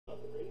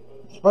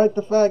despite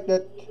the fact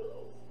that,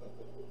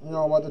 you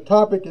know, the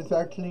topic is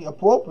actually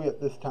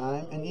appropriate this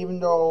time, and even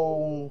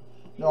though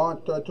there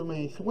aren't too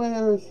many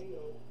swears,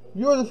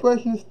 viewer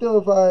discretion is still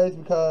advised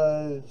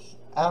because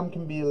Adam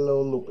can be a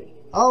little loopy.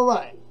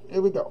 Alright,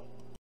 here we go.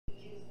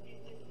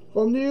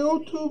 From the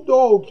YouTube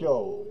Dog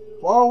Show,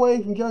 far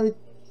away from Jerry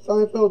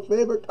Seinfeld's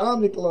favorite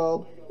comedy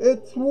club,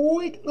 it's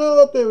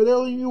Weeknight up there with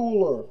Ellie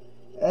Muller.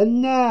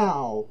 And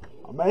now,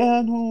 a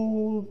man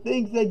who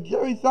thinks that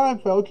Jerry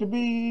Seinfeld should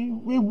be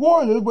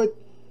rewarded with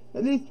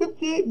at least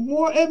 58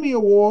 more Emmy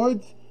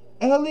Awards,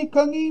 Ellie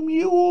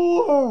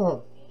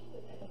Muller.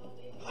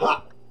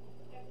 Ha!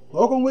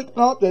 Welcome to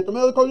Weeknight Update, the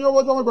American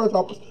Awards on the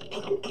Grasshoppers.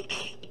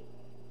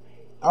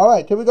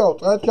 Alright, here we go.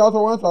 So that's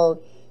also one.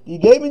 So, the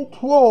gaming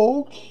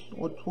trolls,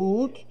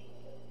 the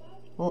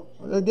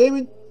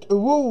gaming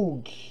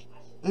trolls,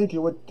 thank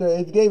you, with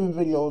his gaming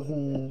videos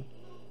and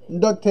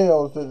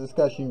DuckTales, the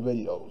discussion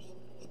videos.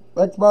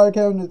 Rex Body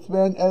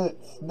Span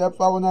edits, Depth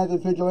Night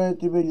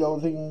vigilante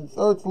videos, and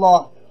Search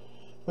Law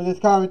for his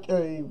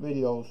commentary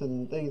videos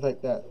and things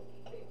like that.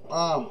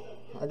 Wow,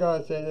 I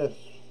gotta say this.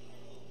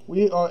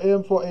 We are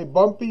in for a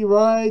bumpy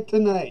ride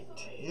tonight.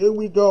 Here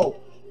we go.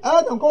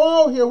 Adam, come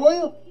on over here, will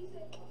you?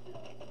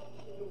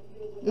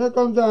 Here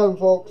comes Adam,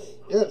 folks.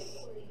 Yes.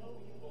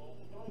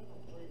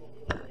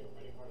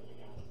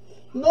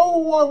 You know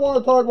what I want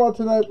to talk about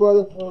tonight,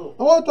 brother?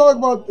 I want to talk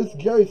about this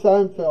Jerry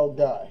Seinfeld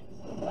guy.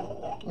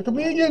 A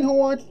comedian who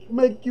wants to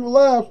make you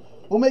laugh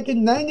while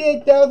making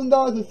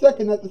 $98,000 a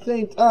second at the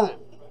same time.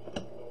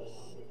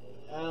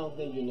 I don't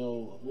think you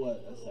know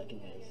what a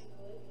second is.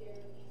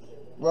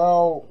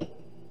 Well,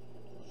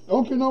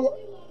 don't you know what?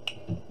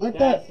 Like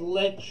That's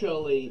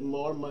literally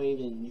more money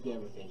than you could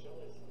ever think.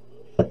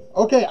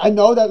 Okay, I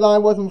know that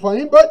line wasn't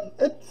funny, but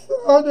it's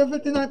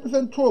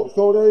 159% true,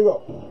 so there you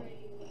go.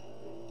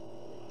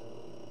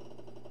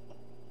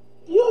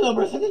 You don't know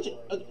percentage?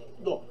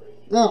 Go.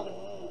 Now,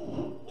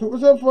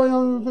 2% funny,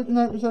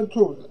 159%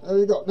 true. There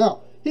you go.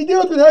 Now, he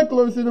deals with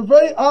hecklers in a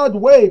very odd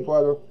way,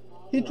 brother.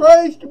 He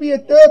tries to be a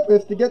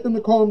therapist to get them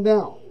to calm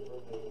down.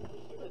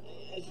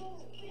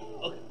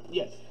 Okay,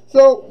 yes.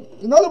 So,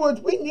 in other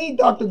words, we need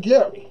Dr.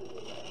 Jerry.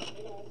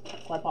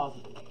 Quite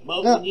possibly.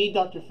 But yeah. We need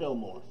Dr. Phil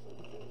more.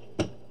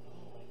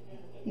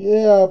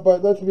 Yeah,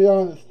 but let's be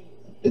honest.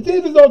 It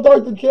seems as though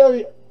Dr.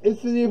 Jerry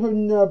is an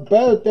even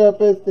better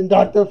therapist than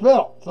Dr.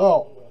 Phil,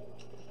 so.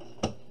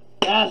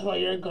 That's why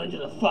you're going to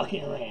the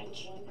fucking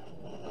ranch.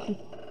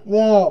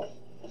 Now,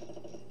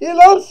 he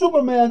loves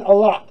Superman a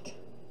lot.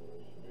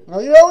 Now,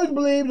 he always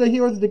believed that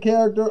he was the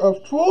character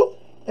of truth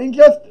and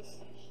justice.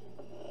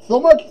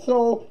 So much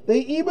so, they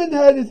even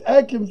had his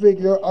action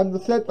figure on the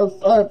set of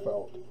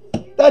Seinfeld.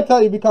 That's how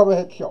you become a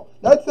hit show.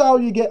 That's how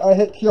you get a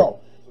hit show.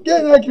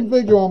 Get an action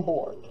figure on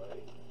board.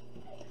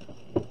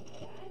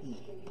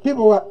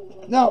 People,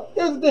 now,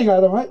 here's the thing,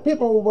 Adam, right?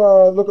 People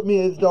look at me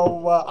as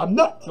though I'm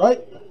nuts,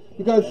 right?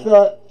 Because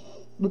of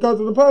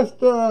the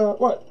past,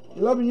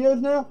 11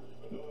 years now?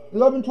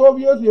 11, 12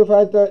 years, we've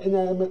had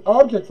inanimate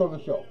objects on the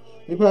show.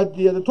 We've had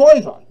the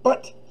toys on.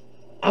 But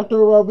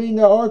after reading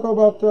that article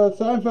about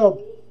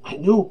Seinfeld, I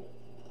knew!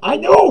 I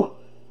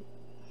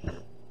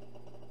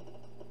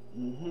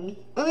mean,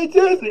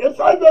 seriously, if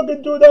Seinfeld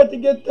could do that to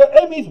get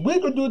Emmys, we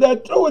could do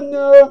that too and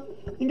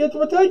get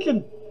some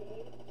attention.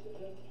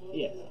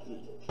 Yes.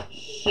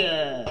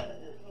 Sure.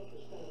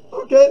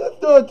 Okay, let's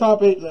do a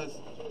top 8 list.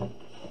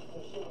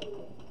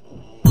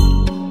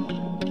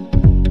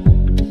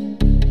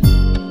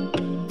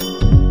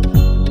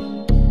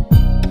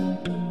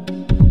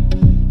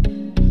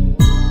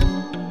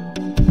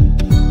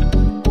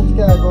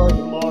 Good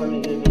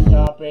morning in the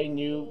top 8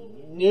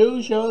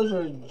 new shows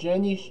for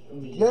Jerry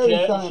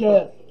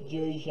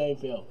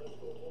Seinfeld.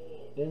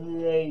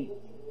 Number 8,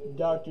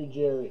 Dr.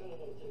 Jerry.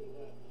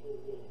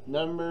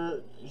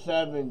 Number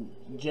 7,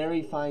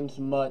 Jerry finds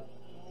mud.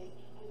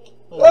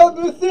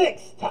 Number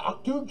 6,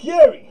 Dr.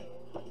 Jerry.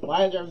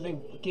 Why is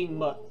everything fucking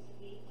mud?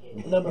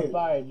 Number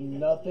 5,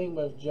 nothing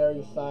but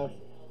Jerry Seinfeld.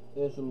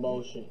 This is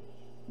bullshit.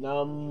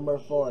 Number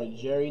 4,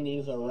 Jerry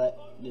needs a ret.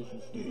 This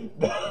is stupid.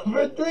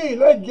 Number 3,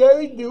 let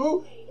Jerry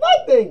do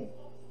nothing.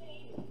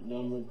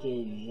 Number 2,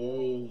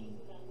 Jerry is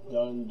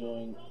done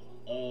doing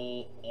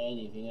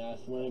anything. I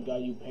swear to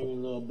God, you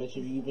paying little bitch,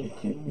 if you even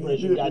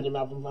raise your goddamn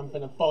mouth, I'm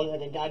finna fold you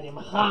like a goddamn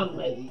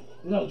Muhammad.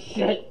 No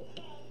shit.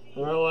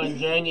 Number 1,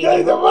 Jerry needs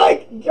Jerry's a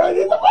mic!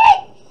 Jerry's a mic!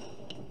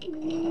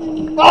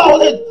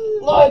 Hold it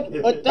like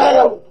a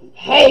damn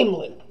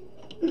Hamlet.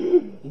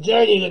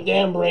 Jerry needs a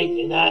damn break,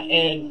 and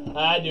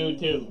I do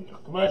too.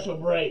 Commercial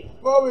break.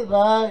 We'll be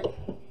back.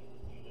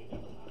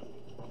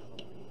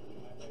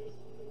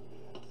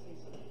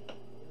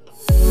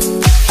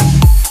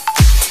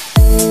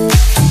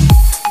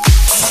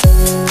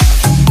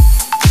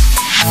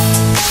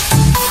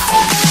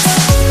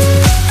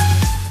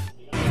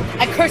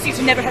 I curse you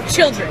to never have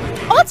children.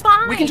 Oh, it's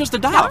fine. We can just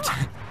adopt. No.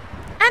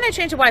 And I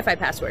changed the Wi-Fi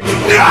password.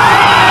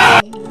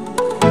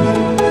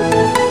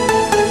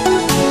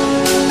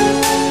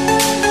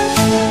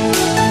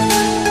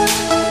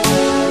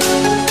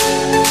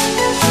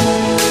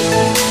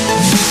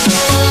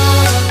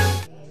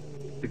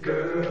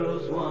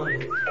 girls want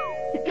it.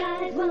 The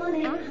guys want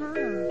it.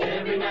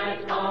 Every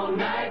night, all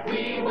night,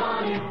 we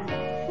want it.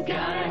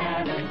 Gotta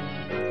have it.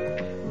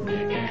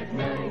 Nick at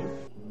night.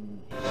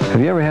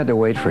 Have you ever had to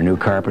wait for new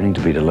carpeting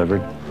to be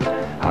delivered?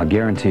 I'll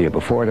guarantee you,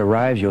 before it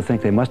arrives, you'll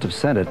think they must have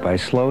sent it by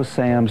Slow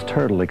Sam's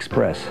Turtle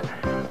Express.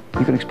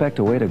 You can expect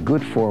to wait a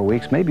good 4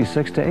 weeks, maybe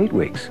 6 to 8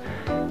 weeks.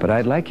 But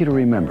I'd like you to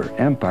remember,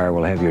 Empire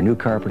will have your new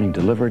carpeting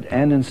delivered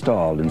and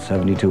installed in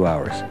 72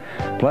 hours.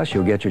 Plus,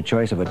 you'll get your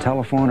choice of a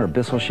telephone or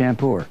Bissell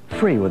shampooer,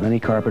 free with any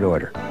carpet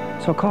order.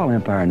 So call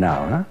Empire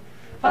now,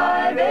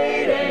 huh?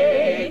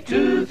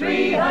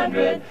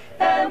 588-2300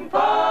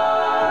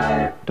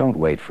 Empire. Don't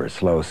wait for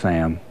Slow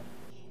Sam.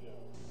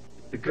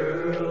 The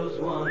girls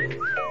want it.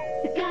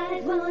 The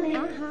guys want it.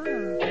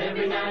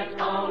 Every night,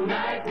 all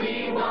night,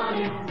 we want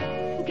it.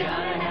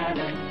 Gotta have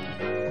it.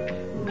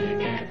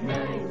 Nick at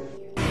night.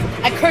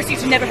 I curse you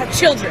to never have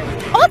children.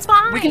 Oh, it's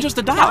fine. We can just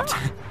adopt.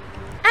 And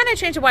I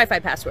changed the Wi-Fi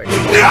password.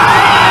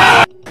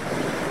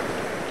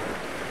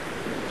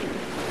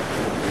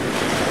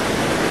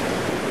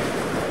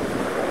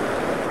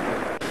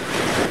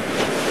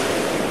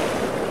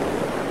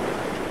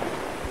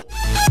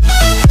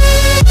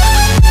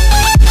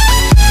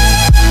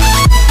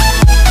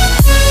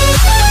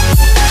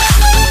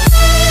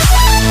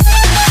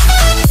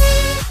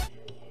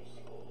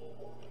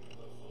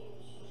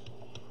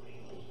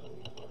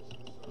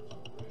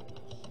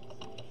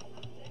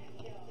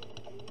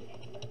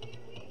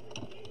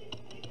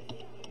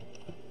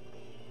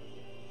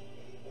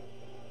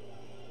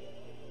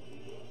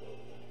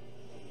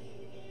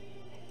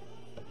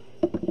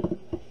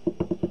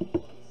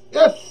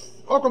 Yes!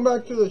 Welcome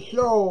back to the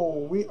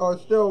show. We are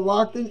still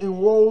rocking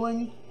and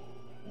rolling.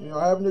 You know,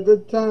 having a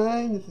good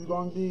time. This is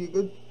going to be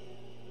good.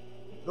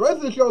 The rest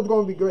of the show is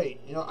going to be great.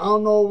 You know, I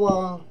don't know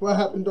what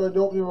happened during the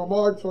opening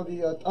remarks for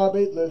the top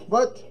 8 list,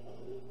 but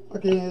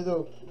okay,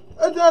 so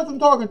let's have some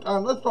talking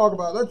time. Let's talk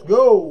about it. Let's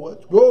go.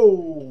 Let's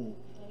go.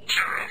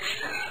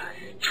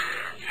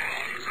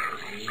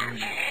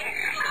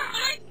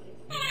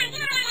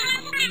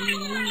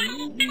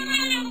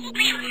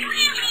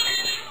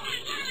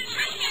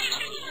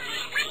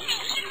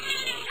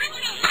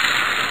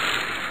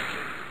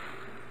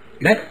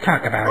 Let's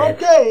talk about it.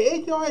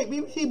 Okay, 1808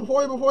 BBC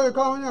before you're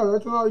calling out.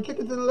 That's when all the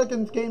chickens and the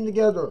lickens came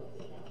together.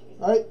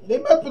 Right? They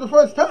met for the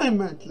first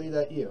time actually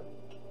that year.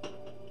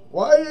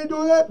 Why did they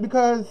do that?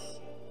 Because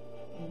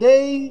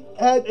they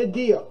had a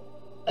deal.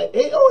 At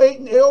 8:08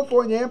 and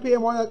 8:04 in the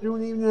AM/PM one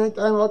afternoon, evening, night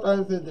time, all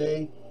times of the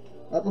day,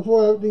 right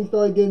before everything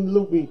started getting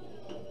loopy.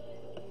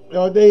 You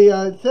know, they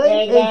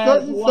sang a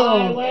certain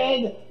song.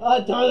 When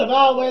turn the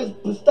ball when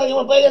studying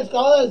one place, it's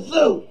called a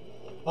zoo.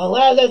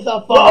 Unless it's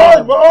a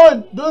farm. We're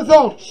on! Do the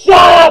song! Shut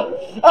up!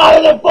 Out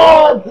of the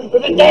farm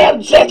with the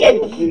damn chicken!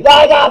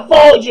 I got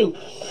fooled you!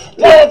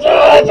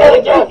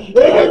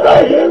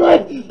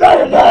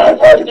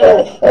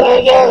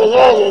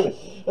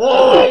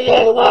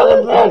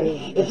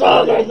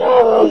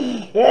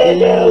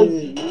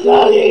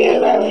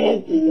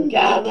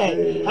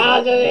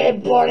 How's an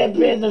important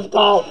business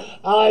call?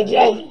 I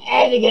just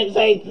etiquette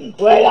saying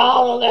when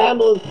all of the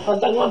animals are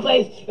stuck in one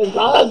place, it's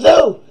called a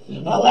zoo!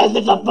 Unless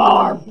it's a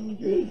farm!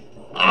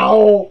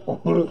 Ow!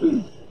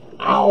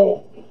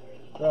 Ow!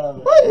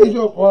 What is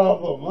your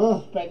problem,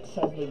 huh? Specs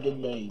has been good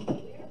made.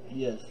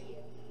 Yes.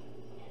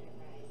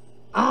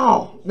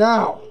 Ow!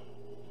 Now,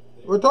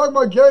 we're talking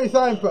about Jerry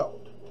Seinfeld,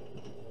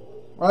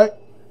 right?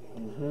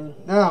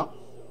 Now,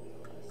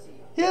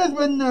 he has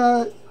been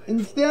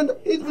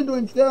he's been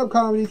doing stand-up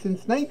comedy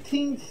since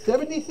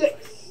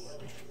 1976.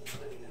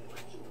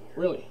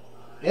 Really?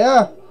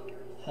 Yeah.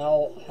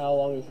 How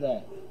long is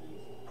that?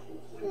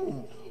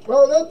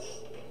 Well, that's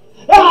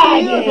I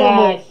years didn't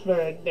almost. ask for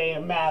a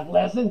damn math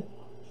lesson.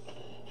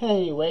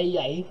 Anyway,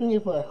 yeah, he's been here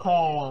for a quite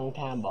a long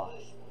time, boss.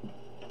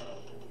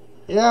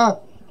 Yeah.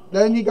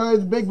 Then he got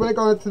his big break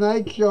on the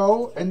Tonight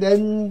Show, and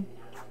then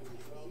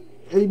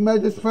he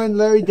met his friend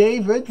Larry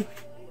David,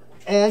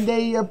 and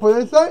they put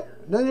a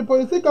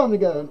sitcom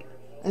together,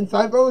 and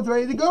Seinfeld was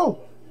ready to go.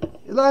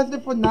 It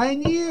lasted for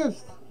 9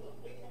 years.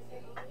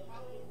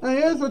 Now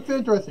here's what's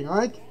interesting,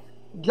 alright?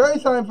 Jerry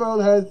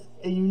Seinfeld has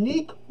a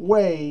unique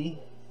way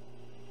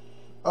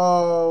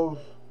of,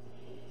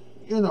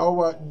 you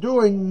know,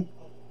 dealing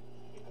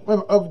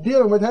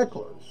with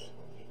hecklers.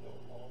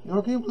 You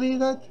know, can you believe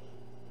that?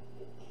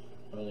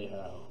 Really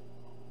how?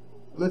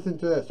 Listen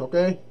to this,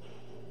 okay?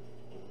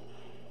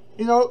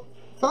 You know,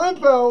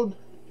 Seinfeld,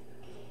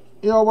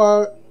 you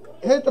know,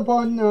 hit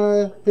upon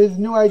his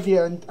new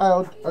idea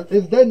entitled,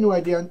 his dead new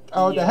idea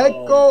entitled The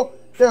Heckle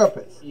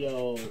Therapist.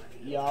 Yo,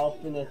 y'all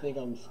finna think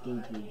I'm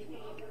stupid.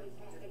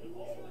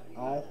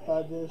 I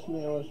thought this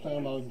man was talking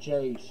about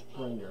Jerry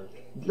Springer.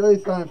 Jerry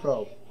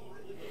Seinfeld.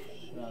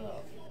 Shut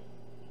up.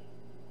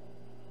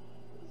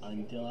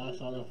 Until I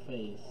saw the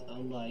face,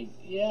 I'm like,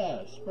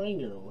 yeah,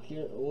 Springer.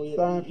 Here,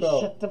 Seinfeld.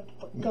 Shut the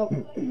fuck up.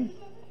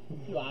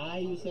 Why are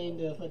you saying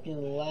the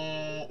fucking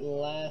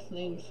last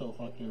name so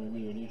fucking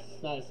weird?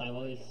 It's not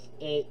Seinfeld.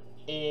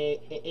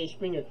 It's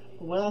Springer.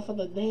 But when I saw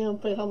the damn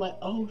face, I'm like,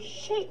 oh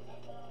shit.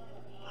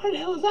 What the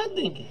hell was I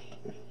thinking?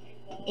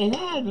 And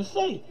I had to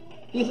say,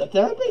 he's a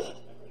therapist?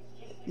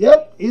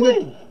 Yep.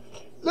 Listen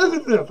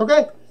to this,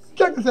 okay?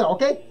 Check this out,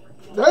 okay?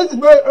 Now, this is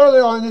very early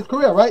on in his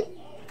career, right?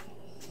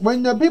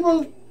 When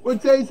people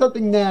would say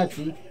something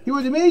nasty, he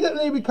would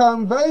immediately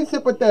become very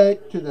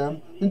sympathetic to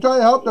them and try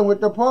to help them with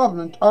their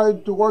problem and try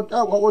to work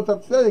out what was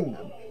upsetting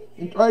them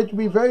and try to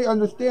be very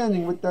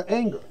understanding with their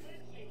anger.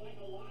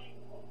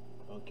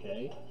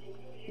 Okay.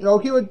 You know,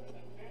 it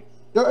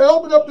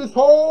opened up this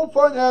whole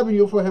fun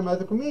avenue for him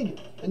as a comedian,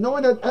 and no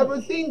one had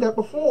ever seen that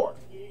before.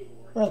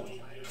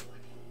 Really?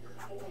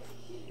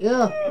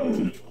 Yeah.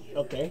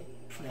 Okay.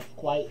 That's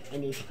quite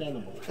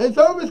understandable. And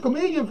some of his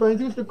comedian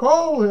friends used to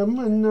call him,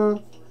 and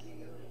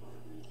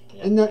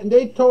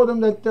they told him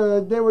that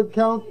they would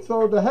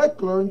counsel the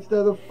heckler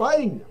instead of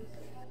fighting them.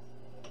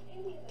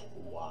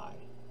 Why?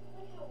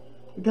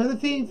 Because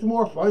it seems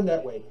more fun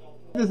that way.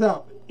 Check this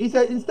out. He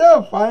said, instead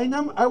of fighting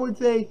them, I would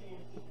say,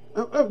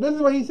 this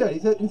is what he said. He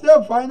said, instead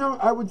of fighting them,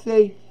 I would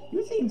say,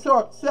 you seem so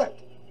upset.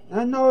 And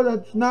I know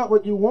that's not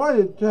what you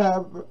wanted to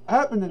have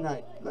happen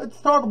tonight.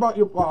 Let's talk about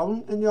your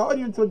problem, and the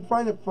audience would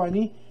find it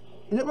funny,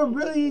 and it would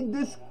really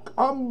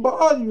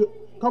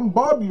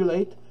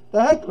discombobulate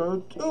the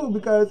heckler too,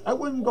 because I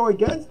wouldn't go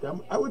against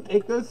them. I would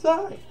take their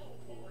side.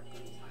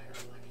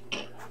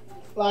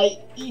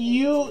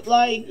 You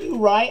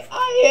right?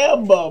 I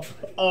am a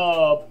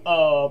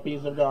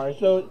piece of garbage.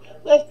 So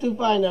let's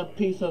define a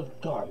piece of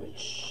garbage,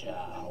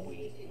 shall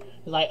we?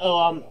 It's like, you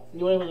want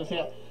to say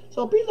that?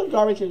 So a piece of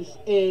garbage is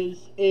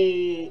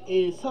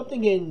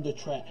something in the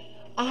trash.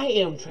 I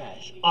am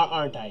trash,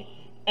 aren't I?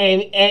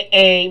 And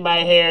ain't my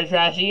hair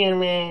trashy?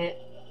 And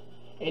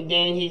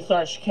then he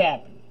starts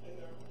capping.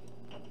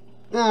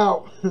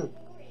 Now,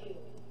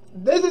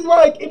 this is what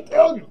I keep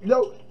telling you. You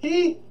know,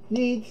 he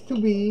needs to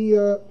be,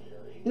 on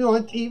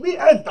TV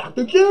as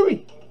Dr.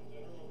 Jerry.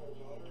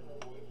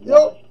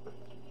 No,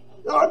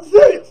 I'm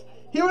serious.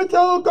 He would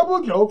tell a couple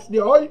of jokes.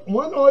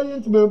 One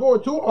audience member or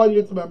two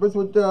audience members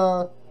would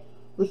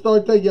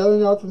start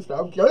yelling out some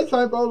stuff. Jerry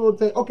Seinfeld would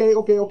say, okay,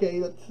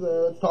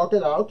 let's talk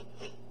it out.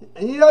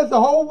 And he does the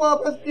whole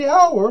rest of the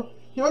hour,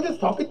 just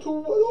talking to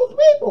one of those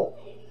people.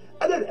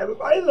 And then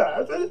everybody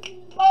laughs and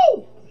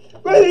oh!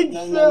 But it's,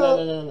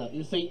 no.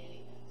 You see,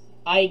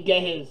 I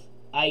get his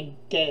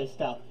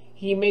style.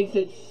 He makes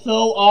it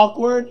so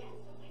awkward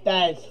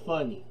that it's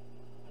funny.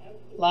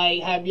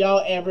 Like, have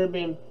y'all ever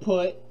been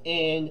put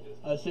in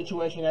a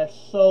situation that's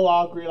so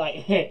awkward?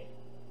 Like, I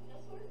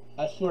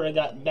swear to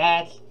God,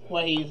 that's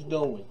what he's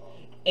doing.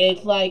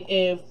 It's like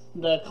if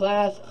the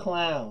class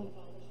clown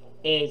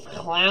is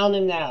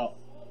clowning out,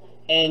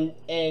 and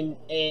then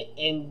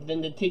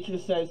the teacher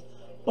says,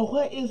 "But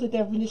what is the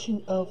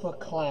definition of a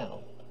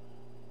clown?"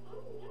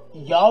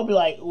 Y'all be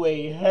like,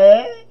 "Wait,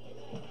 huh?"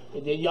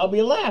 And then y'all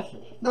be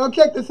laughing. Now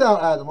check this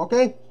out, Adam,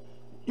 okay?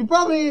 You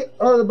probably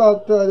heard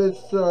about this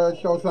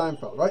show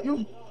Seinfeld, right?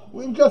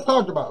 We just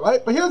talked about it,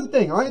 right? But here's the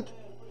thing, right?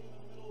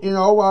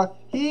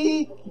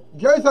 Jerry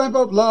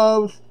Seinfeld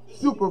loves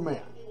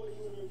Superman.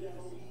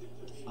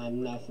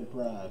 I'm not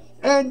surprised.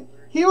 And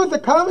he was a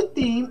common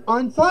theme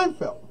on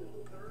Seinfeld.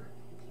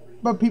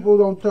 But people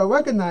don't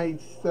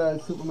recognize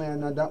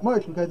Superman that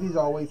much because he's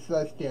always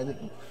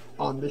standing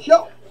on the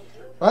show,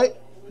 right?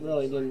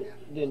 Really?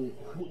 Then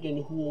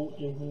who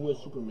was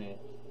Superman?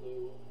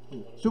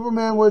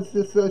 Superman was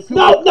this.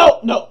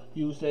 No!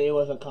 You say it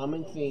was a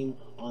common theme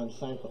on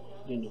Seinfeld.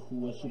 Then who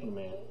was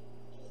Superman?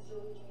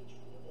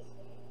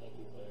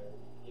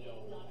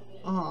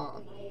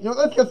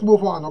 Let's just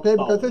move on, okay?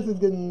 Because this is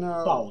getting.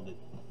 Followed it.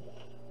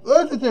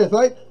 Listen to this,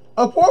 right?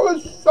 A former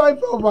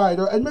Seinfeld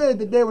writer admitted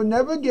that they were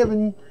never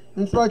given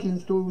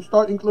instructions to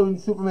start including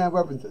Superman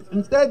references.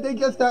 Instead, they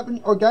just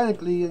happened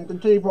organically and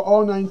continued for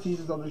all 9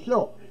 seasons of the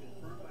show.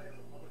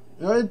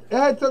 It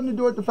had something to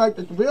do with the fact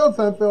that the real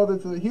Seinfeld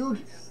is a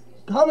huge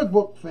comic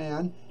book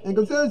fan and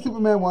considers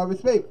Superman one of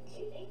his favorites.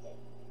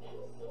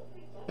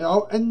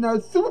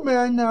 And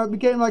Superman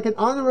became like an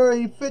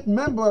honorary fit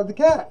member of the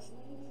cast.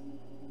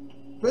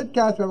 Fit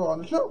cast member on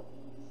the show.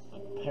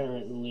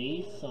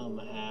 Apparently,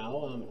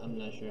 somehow, I'm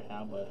not sure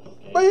how, but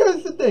okay. But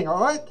here's the thing,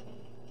 alright?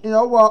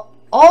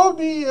 All of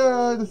the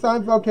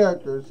Seinfeld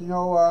characters,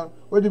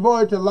 were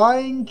devoted to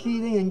lying,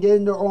 cheating, and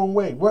getting their own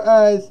way.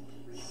 Whereas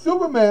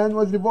Superman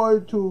was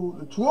devoted to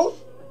the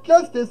truth,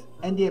 justice,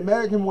 and the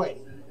American way.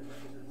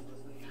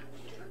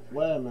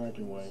 What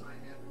American way?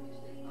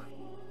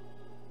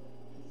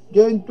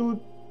 Getting through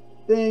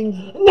things.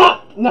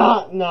 No.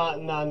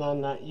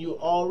 You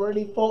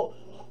already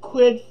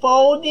quit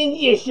folding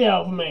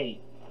yourself, mate.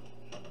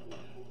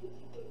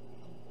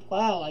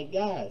 Wow, like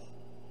guys,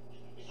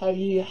 have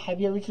you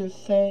ever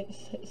just say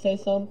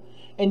something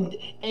and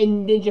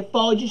then you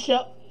fold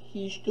yourself?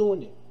 He's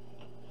doing it.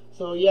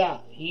 So yeah,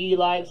 he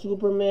likes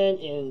Superman,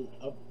 and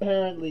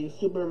apparently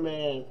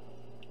Superman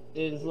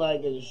is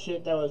like a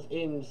shit that was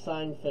in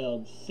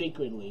Seinfeld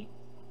secretly.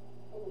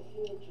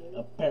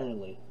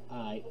 Apparently,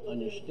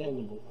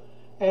 understandable.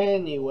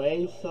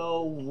 Anyway,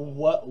 so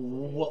what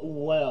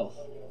else?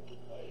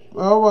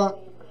 Well,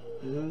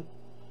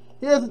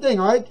 here's the thing,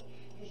 right?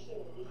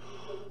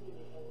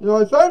 You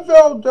know,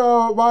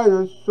 Seinfeld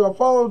writers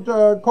followed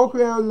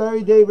co-creator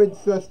Larry David's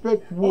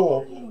strict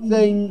rule,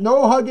 saying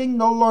no hugging,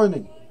 no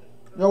learning.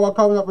 You know, while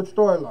coming up with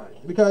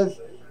storylines, because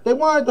they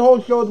wanted the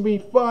whole show to be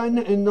fun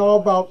and all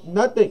about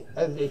nothing,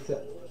 as they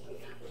said.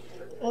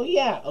 Well,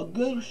 yeah, a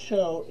good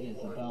show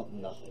is about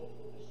nothing.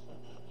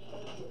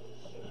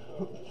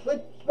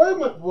 Wait a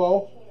minute,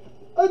 Will.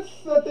 Let's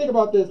think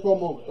about this for a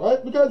moment,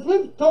 right? Because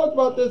we've talked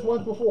about this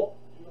once before.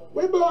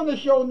 We've been on the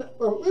show.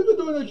 We've been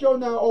doing this show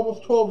now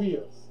almost 12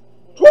 years.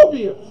 12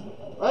 years,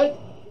 right?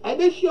 And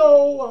this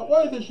show,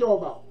 what is this show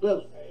about?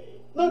 Really,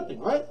 nothing,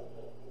 right?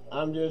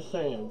 I'm just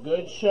saying, a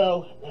good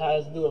show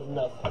has to do with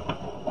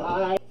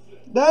nothing.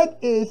 That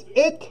is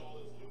it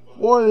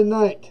for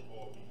tonight.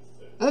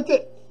 That's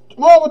it.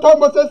 Tomorrow we're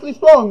talking about Cecily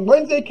Strong.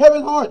 Wednesday,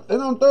 Kevin Hart. Then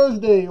on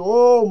Thursday,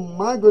 oh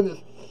my goodness.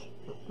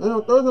 Then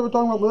on Thursday we're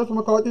talking about Melissa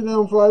McCarthy. Then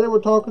on Friday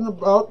we're talking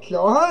about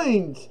Shell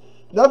Hines.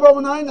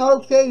 949,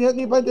 Alex K.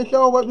 Anthony Penta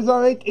Show. Web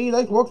Design 8,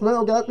 Lex Books,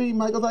 Mental Gappy,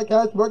 Michael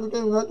Sycast, Burger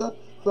King, Renata,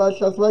 /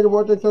 Swagger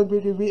Vortex,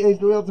 NPTV, Ace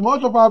Duels,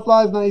 Emotional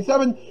Fireflies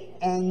 97,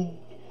 and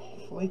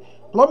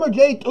Plumber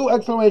J2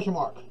 exclamation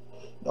mark.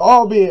 They'll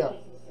all be here.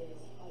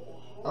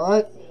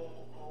 Alright?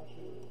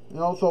 You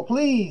know, so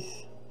please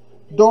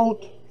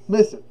don't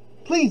miss it.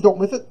 Please don't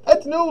miss it.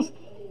 That's news.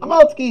 I'm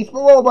out skis.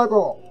 Parole by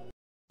parole.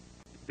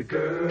 The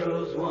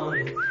girls want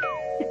it.